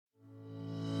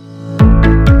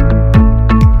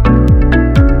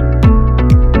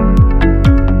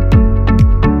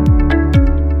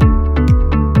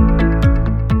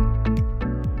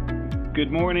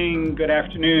good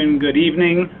afternoon, good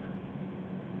evening.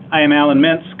 I am Alan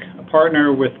Minsk, a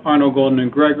partner with Arnold Golden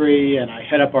 & Gregory, and I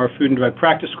head up our Food and Drug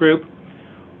Practice Group.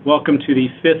 Welcome to the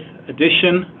 5th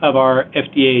edition of our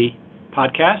FDA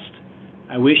podcast.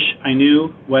 I wish I knew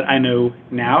what I know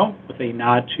now, with a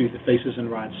nod to the faces and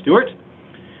Rod Stewart.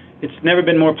 It's never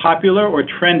been more popular or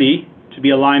trendy to be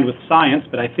aligned with science,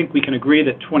 but I think we can agree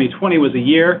that 2020 was a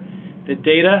year that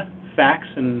data, facts,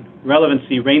 and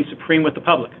relevancy reigned supreme with the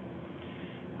public.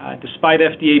 Despite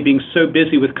FDA being so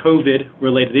busy with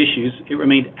COVID-related issues, it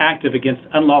remained active against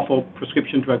unlawful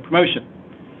prescription drug promotion.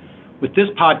 With this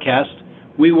podcast,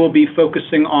 we will be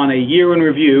focusing on a year in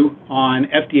review on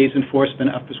FDA's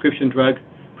enforcement of prescription drug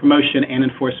promotion and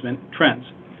enforcement trends.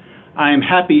 I am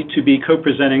happy to be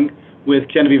co-presenting with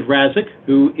Genevieve Razik,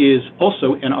 who is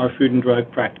also in our Food and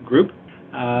Drug Practice Group.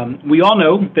 We all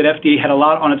know that FDA had a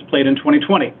lot on its plate in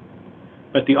 2020,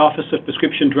 but the Office of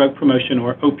Prescription Drug Promotion,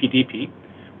 or OPDP,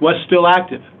 was still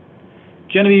active.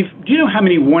 Genevieve, do you know how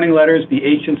many warning letters the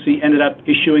agency ended up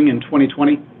issuing in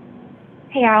 2020?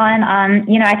 Hey, Alan.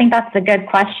 I think that's a good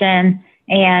question.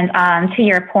 And to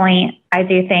your point, I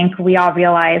do think we all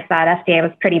realize that FDA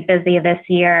was pretty busy this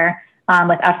year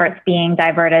with efforts being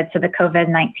diverted to the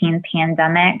COVID-19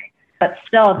 pandemic. But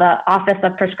still, the Office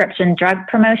of Prescription Drug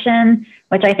Promotion,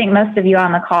 which I think most of you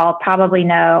on the call probably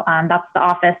know, that's the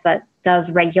office that does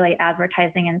regulate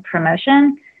advertising and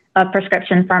promotion of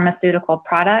prescription pharmaceutical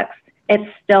products. It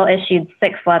still issued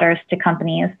 6 letters to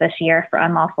companies this year for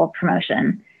unlawful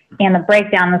promotion. And the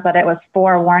breakdown is that it was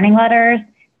 4 warning letters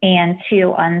and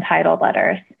 2 untitled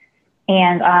letters.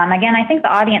 And again, I think the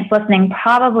audience listening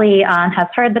probably has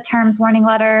heard the terms warning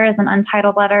letters and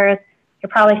untitled letters. You're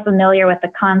probably familiar with the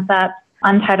concepts.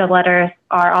 Untitled letters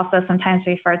are also sometimes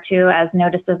referred to as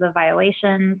notices of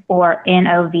violations, or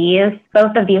NOVs.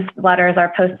 Both of these letters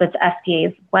are posted to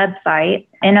FDA's website.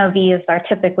 NOVs are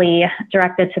typically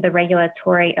directed to the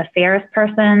regulatory affairs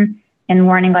person, and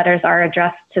warning letters are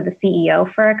addressed to the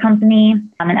CEO for a company.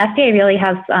 And FDA really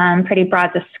has pretty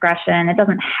broad discretion. It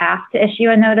doesn't have to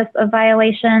issue a notice of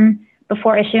violation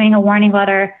before issuing a warning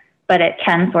letter, but it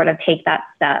can sort of take that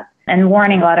step. And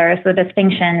warning letters, the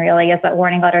distinction really is that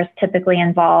warning letters typically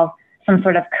involve some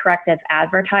sort of corrective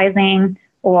advertising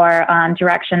or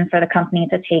direction for the company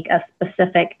to take a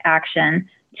specific action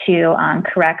to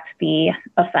correct the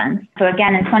offense. So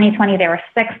again, in 2020, there were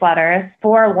 6 letters,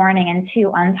 4 warning and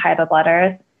 2 untitled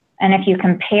letters. And if you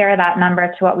compare that number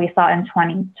to what we saw in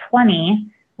 2020,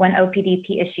 when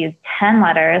OPDP issued 10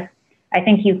 letters, I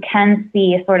think you can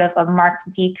see sort of a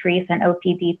marked decrease in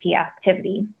OPDP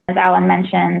activity. As Alan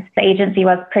mentioned, the agency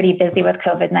was pretty busy with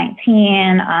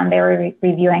COVID-19. They were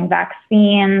reviewing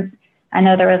vaccines. I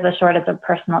know there was a shortage of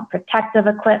personal protective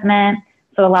equipment.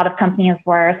 So a lot of companies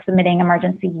were submitting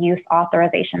emergency use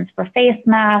authorizations for face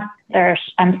masks.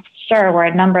 I'm sure were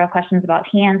a number of questions about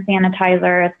hand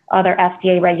sanitizers, other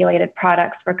FDA-regulated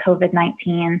products for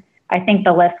COVID-19. I think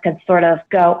the list could sort of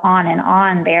go on and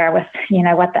on there with,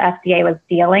 what the FDA was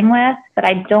dealing with. But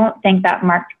I don't think that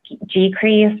marked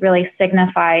decrease really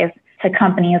signifies to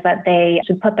companies that they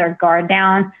should put their guard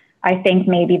down. I think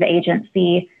maybe the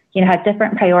agency, had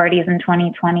different priorities in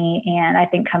 2020, and I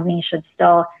think companies should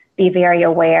still be very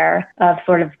aware of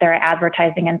sort of their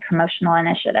advertising and promotional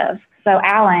initiatives. So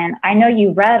Alan, I know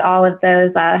you read all of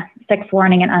those 6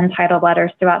 warning and untitled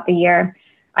letters throughout the year.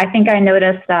 I think I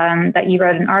noticed that you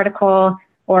wrote an article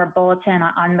or a bulletin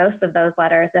on most of those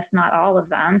letters, if not all of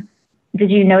them.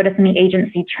 Did you notice any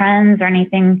agency trends or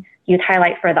anything you'd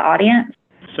highlight for the audience?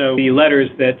 So the letters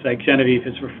that Genevieve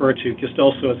has referred to, just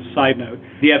also as a side note,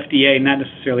 the FDA, not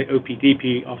necessarily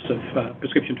OPDP, Office of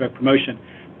Prescription Drug Promotion,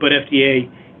 but FDA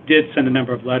did send a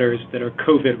number of letters that are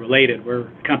COVID-related, where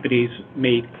companies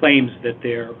made claims that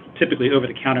they're typically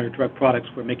over-the-counter drug products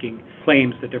were making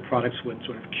claims that their products would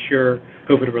sort of cure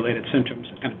COVID-related symptoms,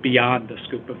 kind of beyond the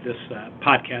scope of this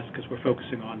podcast, because we're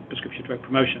focusing on prescription drug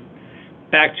promotion.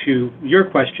 Back to your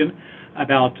question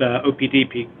about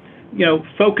OPDP,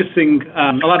 focusing,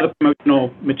 a lot of the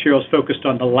promotional materials focused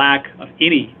on the lack of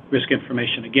any risk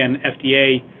information. Again,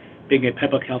 FDA, being a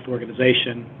public health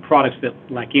organization, products that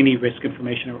lack any risk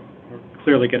information are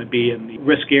clearly going to be in the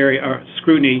risk area or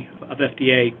scrutiny of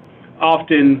FDA.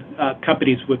 Often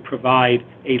companies would provide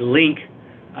a link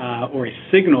or a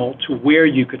signal to where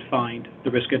you could find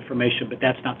the risk information, but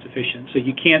that's not sufficient. So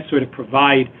you can't sort of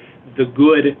provide the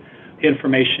good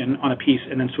information on a piece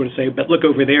and then sort of say, but look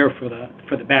over there for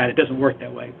the bad. It doesn't work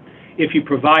that way. If you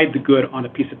provide the good on a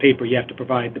piece of paper, you have to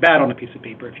provide the bad on a piece of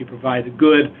paper. If you provide the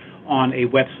good on a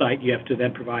website, you have to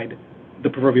then provide the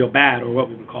proverbial bad, or what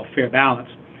we would call fair balance.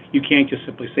 You can't just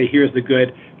simply say, here's the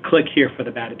good, click here for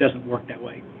the bad. It doesn't work that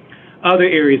way. Other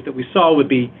areas that we saw would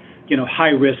be,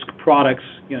 high-risk products,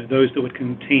 those that would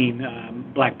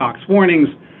contain black box warnings,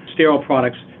 sterile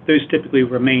products, those typically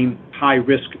remain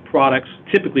high-risk products,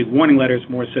 typically warning letters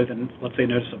more so than, let's say,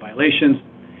 notice of violations.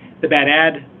 The bad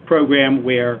ad program,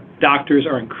 where doctors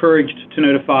are encouraged to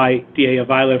notify FDA of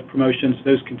violative promotions,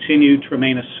 those continue to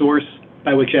remain a source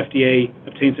by which FDA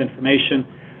obtains information.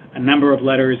 A number of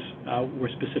letters were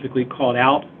specifically called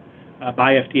out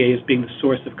by FDA as being the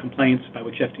source of complaints by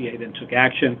which FDA then took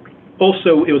action.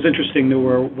 Also, it was interesting, there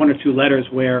were one or two letters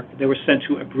where they were sent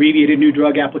to abbreviated new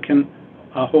drug applicant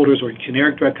holders or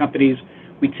generic drug companies.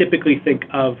 We typically think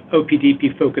of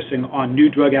OPDP focusing on new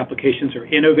drug applications or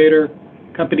innovator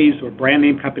companies or brand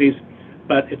name companies,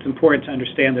 but it's important to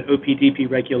understand that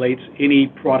OPDP regulates any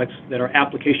products that are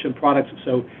application products,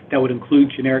 so that would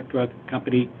include generic drug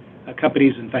companies.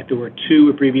 In fact, there were 2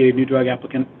 abbreviated new drug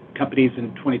applicant companies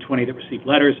in 2020 that received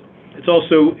letters. It's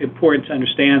also important to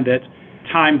understand that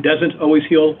time doesn't always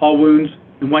heal all wounds.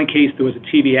 In one case, there was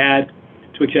a TV ad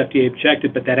to which FDA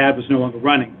objected, but that ad was no longer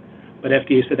running. But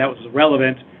FDA said that was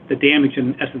irrelevant. The damage,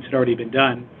 in essence, had already been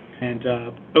done, and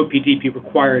OPDP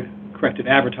required corrective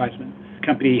advertisement. The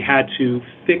company had to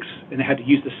fix and had to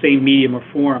use the same medium or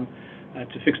form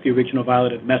to fix the original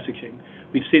violative messaging.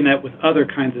 We've seen that with other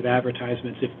kinds of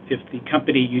advertisements. If the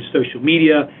company used social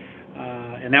media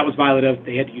and that was violative,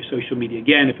 they had to use social media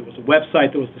again. If it was a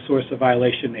website that was the source of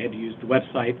violation, they had to use the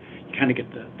website. You kind of get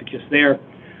the gist there.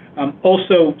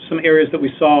 Also, some areas that we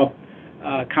saw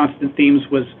constant themes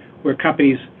was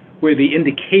where the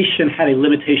indication had a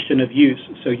limitation of use.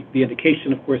 So the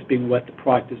indication, of course, being what the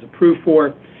product is approved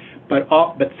for, but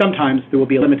sometimes there will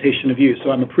be a limitation of use. So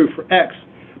I'm approved for X,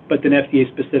 but then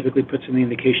FDA specifically puts in the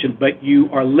indication, but you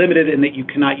are limited in that you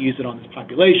cannot use it on this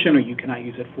population or you cannot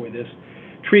use it for this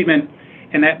treatment,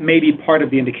 and that may be part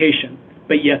of the indication,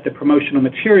 but yet the promotional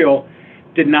material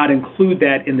did not include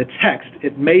that in the text.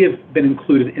 It may have been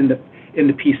included in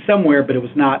the piece somewhere, but it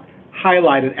was not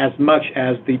highlighted as much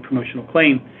as the promotional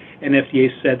claim, and FDA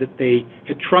said that they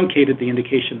had truncated the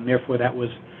indication, and therefore that was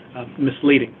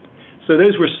misleading. So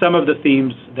those were some of the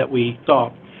themes that we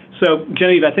saw. So,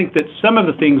 Genevieve, I think that some of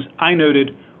the things I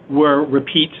noted were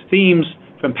repeat themes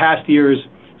from past years,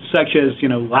 such as,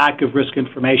 lack of risk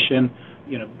information,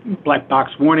 black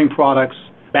box warning products,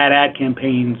 bad ad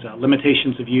campaigns,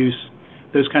 limitations of use,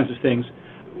 those kinds of things.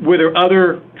 Were there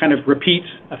other kind of repeat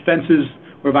offenses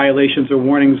or violations or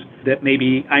warnings that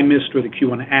maybe I missed or that you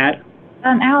want to add?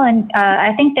 Alan,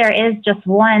 I think there is just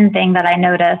one thing that I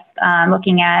noticed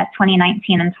looking at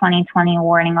 2019 and 2020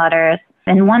 warning letters.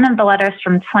 In one of the letters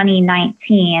from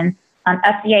 2019,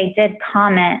 FDA did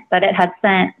comment that it had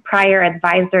sent prior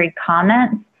advisory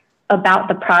comments about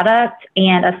the product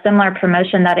and a similar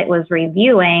promotion that it was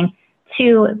reviewing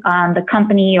to the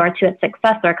company or to its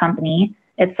successor company,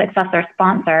 its successor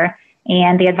sponsor.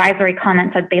 And the advisory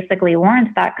comments had basically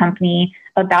warned that company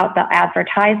about the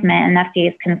advertisement and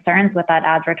FDA's concerns with that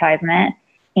advertisement.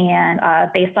 And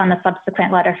based on the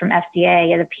subsequent letter from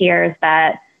FDA, it appears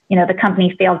that the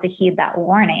company failed to heed that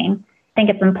warning. I think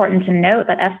it's important to note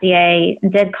that FDA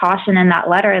did caution in that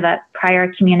letter that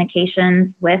prior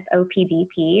communications with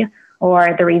OPDP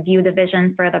or the review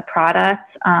division for the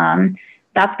product,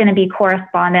 that's going to be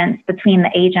correspondence between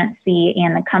the agency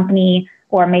and the company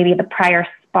or maybe the prior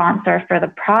sponsor for the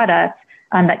product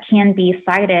that can be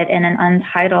cited in an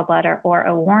untitled letter or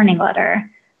a warning letter.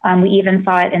 We even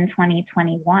saw it in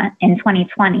 2020,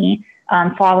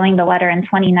 following the letter in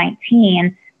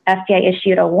 2019, FDA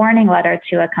issued a warning letter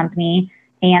to a company.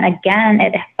 And again,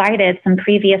 it cited some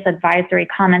previous advisory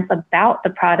comments about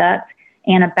the product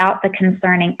and about the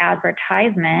concerning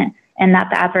advertisement, and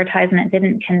that the advertisement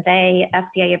didn't convey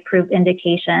FDA-approved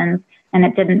indications, and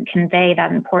it didn't convey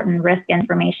that important risk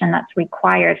information that's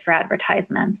required for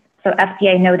advertisements. So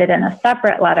FDA noted in a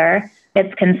separate letter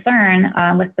its concern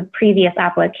with the previous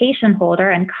application holder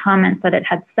and comments that it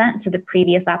had sent to the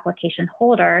previous application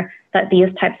holder that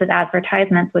these types of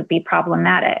advertisements would be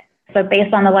problematic. So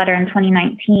based on the letter in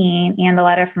 2019 and the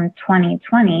letter from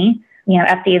 2020,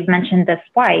 FDA has mentioned this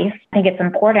twice. I think it's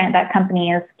important that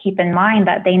companies keep in mind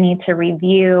that they need to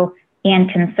review and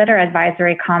consider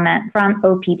advisory comment from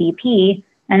OPDP.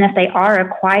 And if they are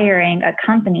acquiring a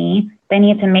company, they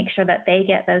need to make sure that they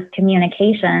get those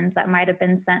communications that might have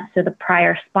been sent to the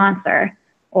prior sponsor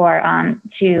or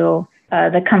to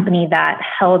the company that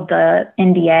held the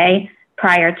NDA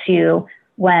prior to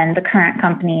when the current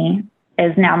company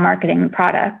is now marketing the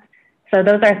product. So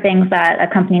those are things that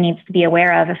a company needs to be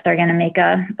aware of if they're going to make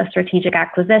a strategic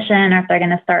acquisition or if they're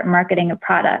going to start marketing a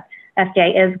product.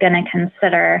 FDA is going to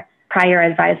consider prior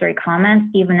advisory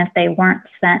comments, even if they weren't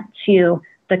sent to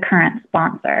the current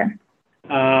sponsor.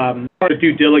 part of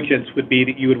due diligence would be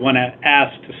that you would want to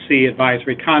ask to see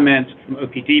advisory comments from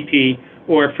OPDP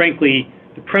or, frankly,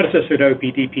 the predecessor to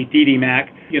OPDP,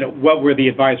 DDMAC. What were the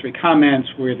advisory comments?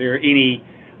 Were there any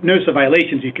notice of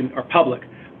violations are public,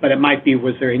 but it might be,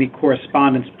 was there any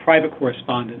correspondence, private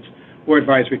correspondence, or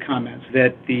advisory comments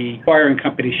that the acquiring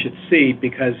company should see?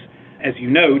 Because, as you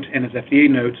note, and as FDA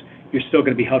notes, you're still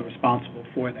going to be held responsible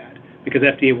for that. Because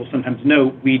FDA will sometimes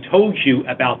know, we told you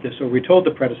about this, or we told the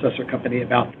predecessor company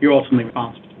about, you're ultimately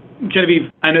responsible.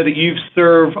 Genevieve, I know that you've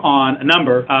served on a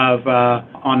number of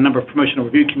promotional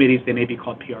review committees. They may be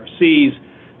called PRCs,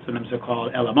 sometimes they're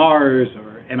called LMRs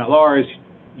or MLRs.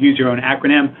 Use your own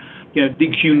acronym.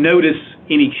 Did you notice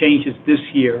any changes this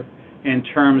year in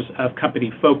terms of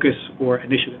company focus or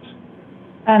initiatives?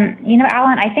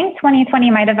 Alan, I think 2020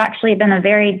 might have actually been a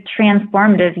very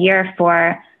transformative year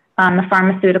for the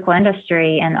pharmaceutical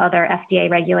industry and other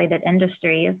FDA-regulated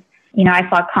industries. I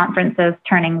saw conferences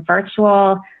turning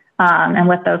virtual, and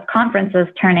with those conferences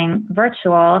turning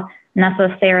virtual,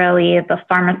 necessarily the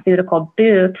pharmaceutical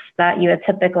booths that you would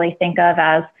typically think of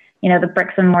as, the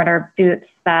bricks and mortar booths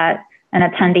that an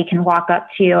attendee can walk up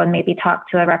to and maybe talk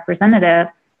to a representative,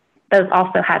 those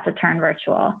also had to turn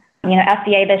virtual.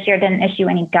 FDA this year didn't issue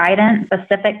any guidance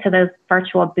specific to those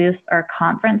virtual booths or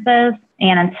conferences.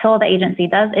 And until the agency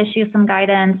does issue some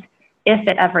guidance, if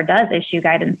it ever does issue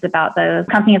guidance about those,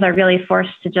 companies are really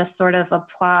forced to just sort of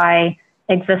apply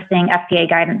existing FDA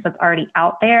guidance that's already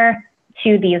out there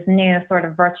to these new sort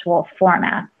of virtual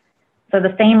formats. So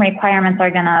the same requirements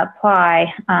are going to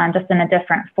apply just in a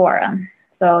different forum.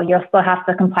 So you'll still have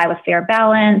to comply with fair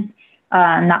balance,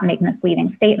 not make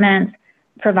misleading statements,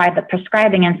 provide the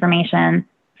prescribing information.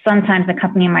 Sometimes the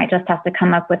company might just have to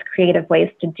come up with creative ways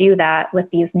to do that with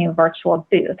these new virtual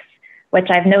booths, which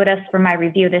I've noticed from my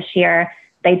review this year,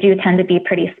 they do tend to be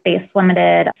pretty space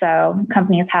limited. So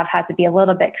companies have had to be a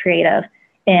little bit creative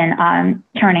in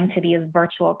turning to these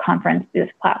virtual conference booth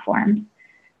platforms.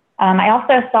 I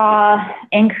also saw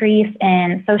increase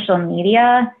in social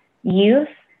media use.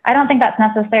 I don't think that's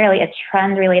necessarily a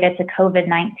trend related to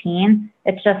COVID-19.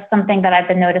 It's just something that I've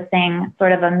been noticing,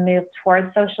 sort of a move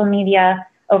towards social media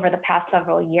over the past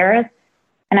several years.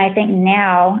 And I think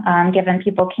now, given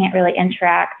people can't really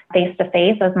interact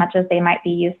face-to-face as much as they might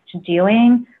be used to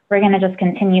doing, we're going to just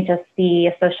continue to see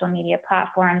social media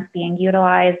platforms being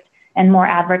utilized and more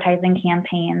advertising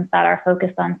campaigns that are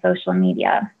focused on social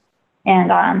media. And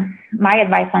my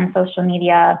advice on social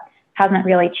media hasn't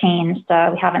really changed.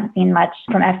 We haven't seen much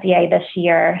from FDA this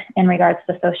year in regards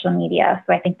to social media.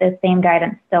 So I think the same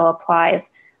guidance still applies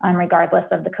regardless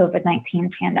of the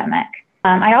COVID-19 pandemic.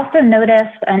 I also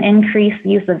noticed an increased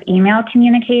use of email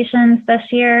communications this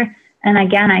year. And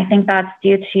again, I think that's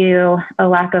due to a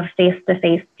lack of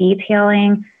face-to-face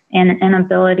detailing and an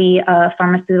inability of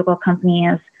pharmaceutical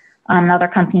companies and other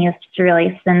companies to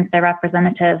really send their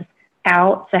representatives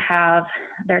out to have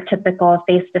their typical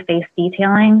face-to-face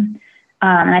detailing.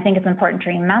 And I think it's important to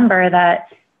remember that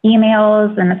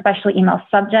emails, and especially email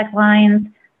subject lines,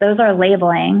 those are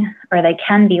labeling, or they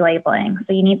can be labeling.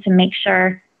 So you need to make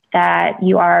sure that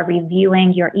you are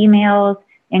reviewing your emails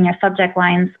and your subject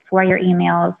lines for your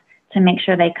emails to make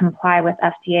sure they comply with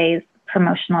FDA's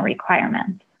promotional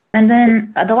requirements. And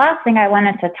then the last thing I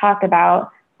wanted to talk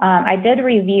about, I did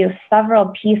review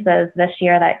several pieces this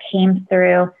year that came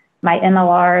through my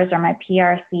MLRs or my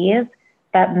PRCs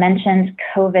that mentioned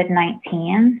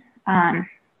COVID-19.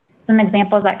 Some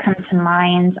examples that come to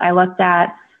mind, I looked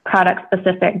at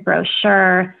product-specific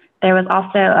brochure. There was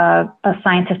also a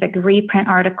scientific reprint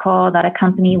article that a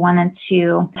company wanted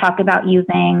to talk about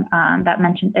using that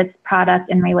mentioned its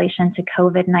product in relation to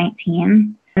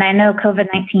COVID-19. And I know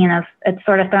COVID-19, it's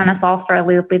sort of thrown us all for a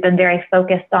loop. We've been very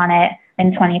focused on it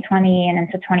in 2020 and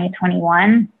into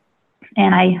 2021.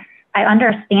 And I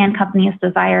understand companies'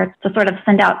 desire to sort of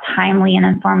send out timely and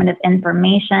informative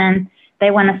information.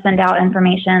 They want to send out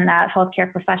information that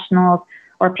healthcare professionals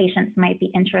or patients might be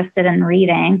interested in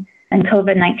reading. And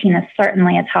COVID-19 is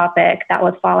certainly a topic that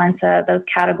would fall into those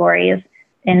categories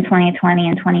in 2020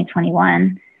 and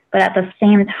 2021. But at the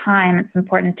same time, it's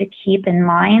important to keep in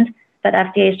mind that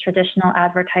FDA's traditional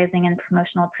advertising and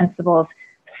promotional principles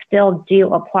still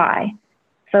do apply.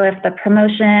 So if the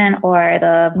promotion or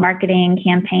the marketing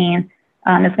campaign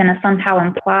is going to somehow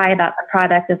imply that the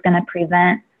product is going to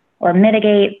prevent or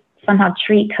mitigate, somehow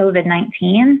treat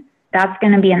COVID-19, that's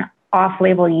going to be an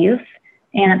off-label use,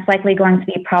 and it's likely going to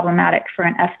be problematic for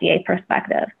an FDA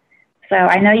perspective. So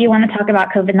I know you want to talk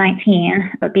about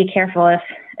COVID-19, but be careful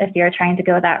if you're trying to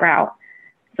go that route.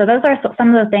 So those are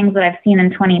some of the things that I've seen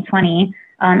in 2020.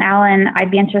 Alan, I'd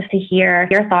be interested to hear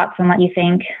your thoughts on what you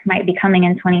think might be coming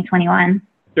in 2021.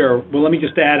 Sure. Well, let me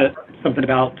just add something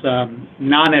about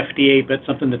non-FDA, but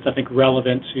something that's, I think,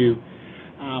 relevant to,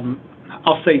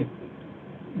 I'll say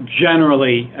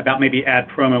generally about maybe ad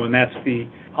promo, and that's the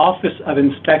Office of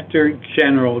Inspector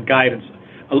General guidance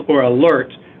or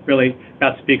alert, really,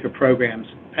 about speaker programs.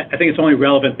 I think it's only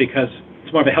relevant because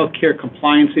it's more of a healthcare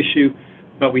compliance issue,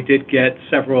 but we did get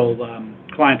several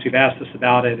clients who've asked us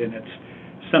about it, and it's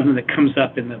something that comes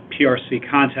up in the PRC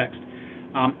context.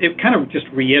 It kind of just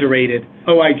reiterated,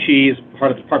 OIG is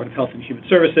part of the Department of Health and Human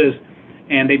Services,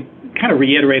 and they kind of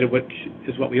reiterated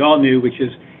what we all knew, which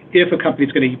is if a company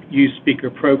is going to use speaker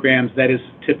programs, that is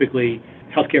typically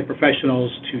healthcare professionals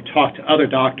to talk to other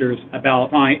doctors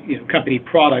about company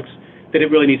products, that it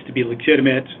really needs to be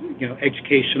legitimate,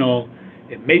 educational.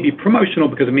 It may be promotional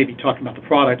because it may be talking about the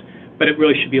product, but it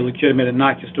really should be legitimate and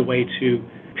not just a way to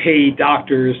pay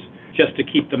doctors just to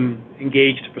keep them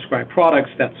engaged to prescribe products.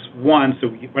 That's one. So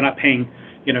we're not paying,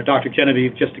 Dr.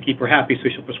 Genevieve just to keep her happy so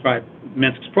she'll prescribe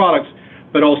Mensk's products,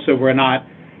 but also we're not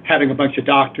having a bunch of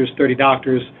doctors, 30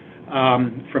 doctors,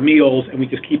 for meals, and we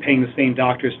just keep paying the same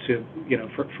doctors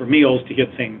for meals to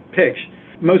get the same pitch.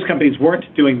 Most companies weren't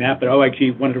doing that, but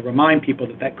OIG wanted to remind people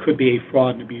that that could be a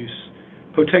fraud and abuse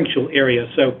potential area.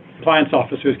 So compliance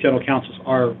officers, general counsels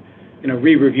are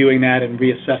re-reviewing that and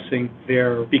reassessing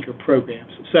their speaker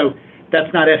programs. So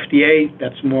that's not FDA,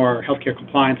 that's more healthcare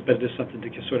compliance, but it is something to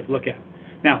just sort of look at.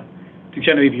 Now, to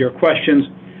Genevieve, your questions,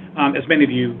 as many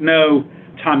of you know,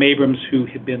 Tom Abrams, who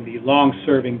had been the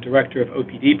long-serving director of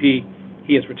OPDP,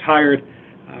 he has retired.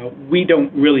 We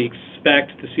don't really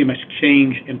expect to see much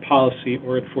change in policy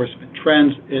or enforcement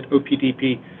trends at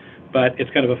OPDP, but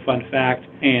it's kind of a fun fact.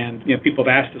 And people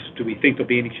have asked us, do we think there'll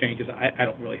be any changes? I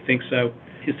don't really think so.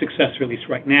 His successor, at least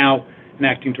right now, an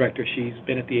acting director, she's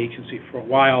been at the agency for a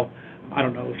while. I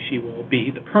don't know if she will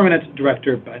be the permanent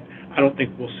director, but I don't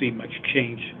think we'll see much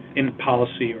change in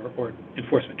policy or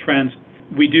enforcement trends.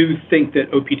 We do think that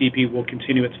OPDP will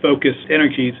continue its focus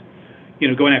energies,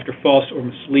 going after false or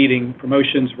misleading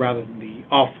promotions rather than the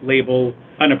off-label,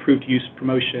 unapproved use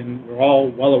promotion. We're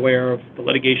all well aware of the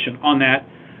litigation on that.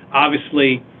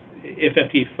 Obviously, if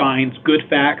FDA finds good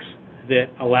facts that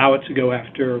allow it to go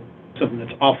after something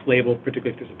that's off-label,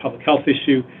 particularly if there's a public health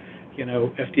issue,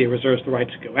 FDA reserves the right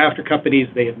to go after companies.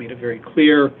 They have made it very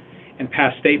clear in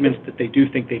past statements that they do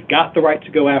think they've got the right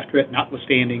to go after it,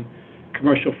 notwithstanding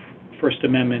commercial First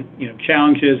Amendment,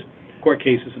 challenges, court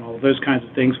cases, and all of those kinds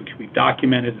of things, which we've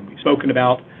documented and we've spoken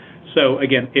about. So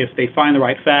again, if they find the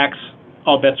right facts,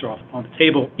 all bets are off on the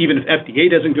table. Even if FDA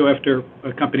doesn't go after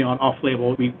a company on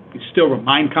off-label, we still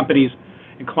remind companies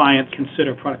and clients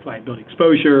consider product liability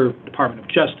exposure, Department of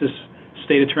Justice,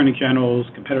 state attorney generals,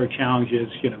 competitor challenges,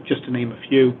 just to name a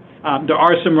few. There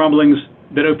are some rumblings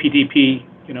that OPDP,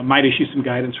 might issue some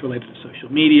guidance related to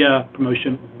social media,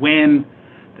 promotion, when,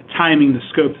 the timing, the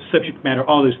scope, the subject matter,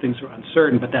 all those things are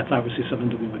uncertain, but that's obviously something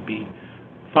that we would be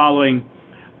following.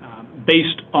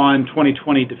 Based on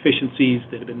 2020 deficiencies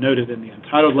that have been noted in the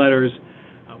untitled letters,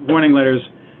 warning letters,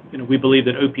 we believe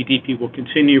that OPDP will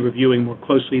continue reviewing more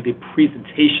closely the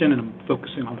presentation, and I'm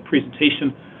focusing on the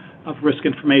presentation of risk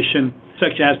information,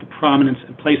 such as the prominence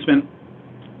and placement.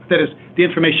 That is, the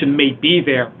information may be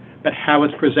there, but how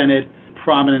it's presented,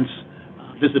 prominence,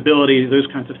 visibility, those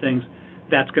kinds of things,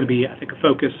 that's going to be, I think, a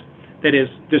focus. That is,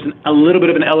 there's a little bit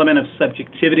of an element of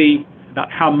subjectivity about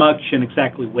how much and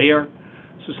exactly where.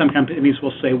 So some companies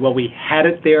will say, well, we had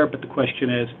it there, but the question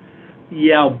is,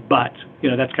 but,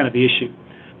 that's kind of the issue.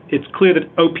 It's clear that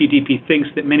OPDP thinks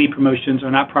that many promotions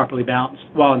are not properly balanced.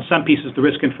 While in some pieces the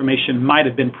risk information might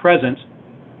have been present,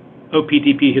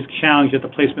 OPDP has challenged that the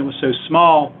placement was so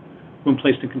small when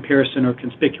placed in comparison or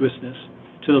conspicuousness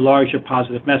to the larger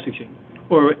positive messaging,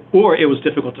 or it was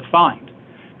difficult to find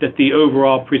that the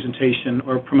overall presentation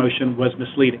or promotion was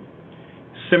misleading.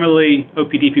 Similarly,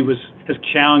 OPDP has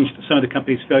challenged some of the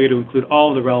company's failure to include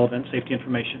all the relevant safety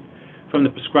information from the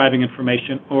prescribing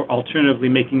information, or alternatively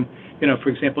making, for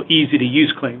example,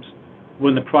 easy-to-use claims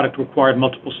when the product required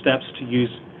multiple steps to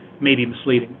use may be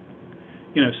misleading.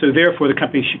 So therefore, the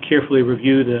company should carefully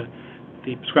review the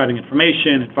prescribing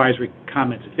information, advisory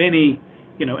comments, if any,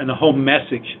 and the whole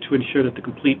message to ensure that the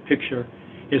complete picture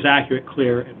is accurate,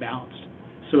 clear, and balanced.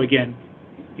 So again,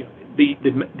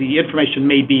 the information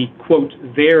may be, quote,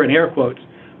 there in air quotes,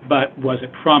 but was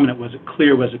it prominent, was it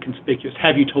clear, was it conspicuous?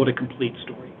 Have you told a complete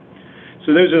story?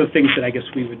 So those are the things that I guess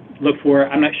we would look for.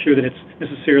 I'm not sure that it's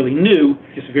necessarily new,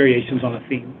 just variations on a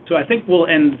theme. So I think we'll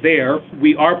end there.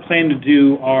 We are planning to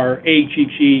do our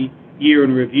AGG Year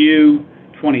in Review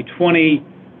 2020.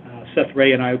 Seth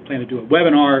Ray and I plan to do a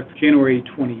webinar January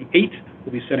 28th.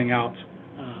 We'll be sending out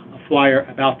a flyer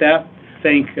about that.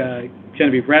 Thank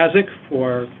Genevieve Razik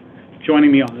for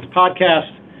joining me on this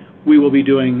podcast. We will be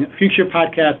doing future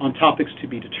podcasts on topics to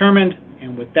be determined.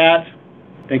 And with that,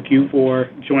 thank you for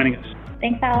joining us.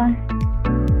 Thanks, Alan.